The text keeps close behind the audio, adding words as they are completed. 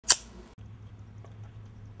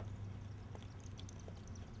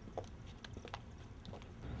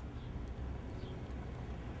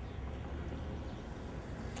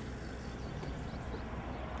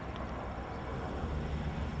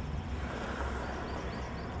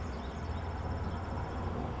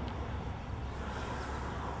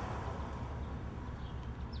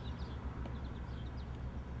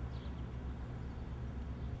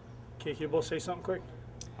Okay, can you both say something quick?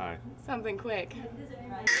 Hi. Something quick.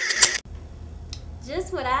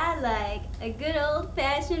 Just what I like, a good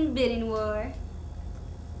old-fashioned bidding war.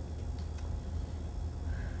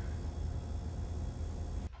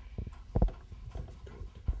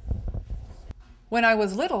 When I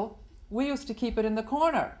was little, we used to keep it in the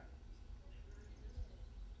corner.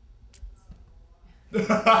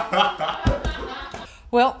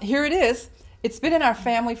 Well, here it is. It's been in our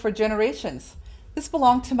family for generations. This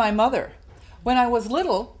belonged to my mother. When I was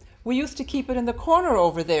little, we used to keep it in the corner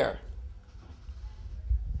over there.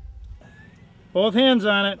 Both hands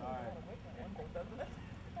on it.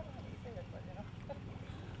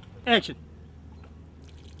 Action.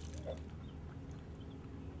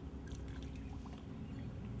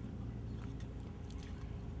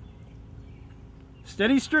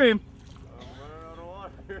 Steady stream. I'm running out of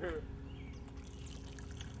water.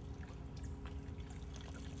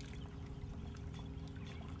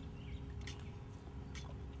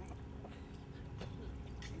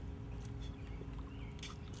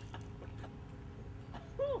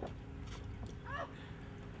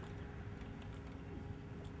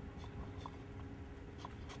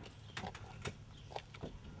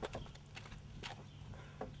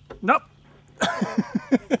 Nope.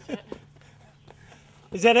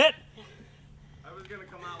 Is that it? I was gonna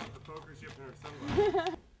come out with the poker chip in her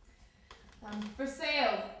sunglasses. For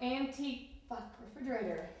sale, antique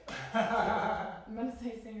refrigerator. I'm gonna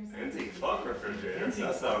say singer. Antique fuck refrigerator.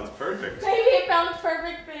 That sounds perfect. Maybe it found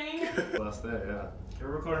perfect thing. Last day, yeah. Okay,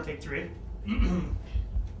 we're recording take 3. Then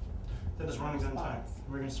this running's in time.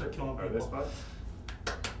 We're gonna start killing people. Are they spots?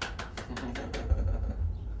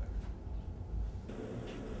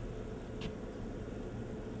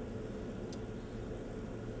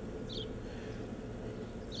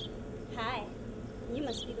 Hi. You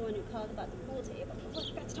must be the one who called about the pool table. Oh, I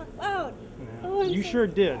forgot to talk loud. Yeah. Oh, I'm You so sure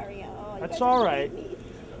did. sorry. Oh, you That's guys all are right. killing me.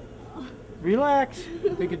 Relax.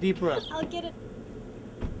 Take a deep breath. I'll get it.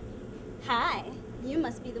 Hi. You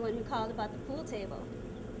must be the one who called about the pool table.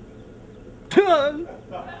 You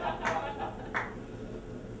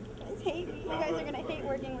guys hate me. You guys are gonna hate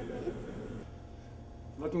working with me.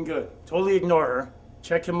 Looking good. Totally ignore her.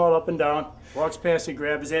 Check him all up and down. Walks past you,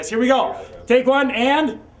 grab his ass. Here we go. Take 1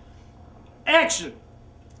 and action.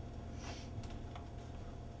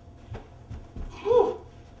 Whew.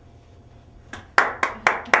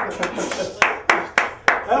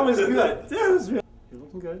 That was good. That was good. You're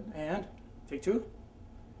looking good. And take 2.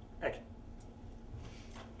 Action.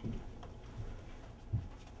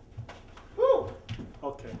 Woo.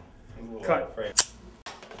 Okay. Cut.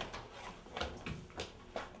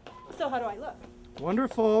 So how do I look?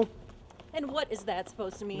 Wonderful. And what is that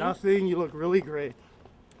supposed to mean? Nothing. You look really great.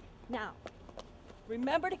 Now,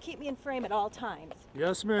 remember to keep me in frame at all times.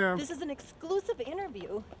 Yes, ma'am. This is an exclusive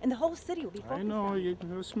interview, and the whole city will be focused I know on you.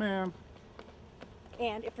 Yes, ma'am.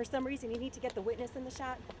 And if for some reason you need to get the witness in the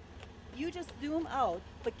shot, you just zoom out,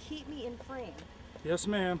 but keep me in frame. Yes,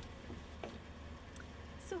 ma'am.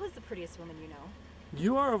 So who's the prettiest woman you know?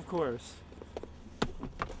 You are, of course.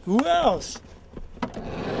 Who else?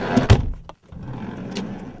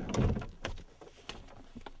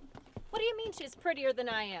 What do you mean she's prettier than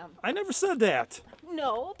I am? I never said that.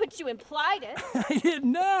 No, but you implied it. I did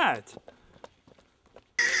not.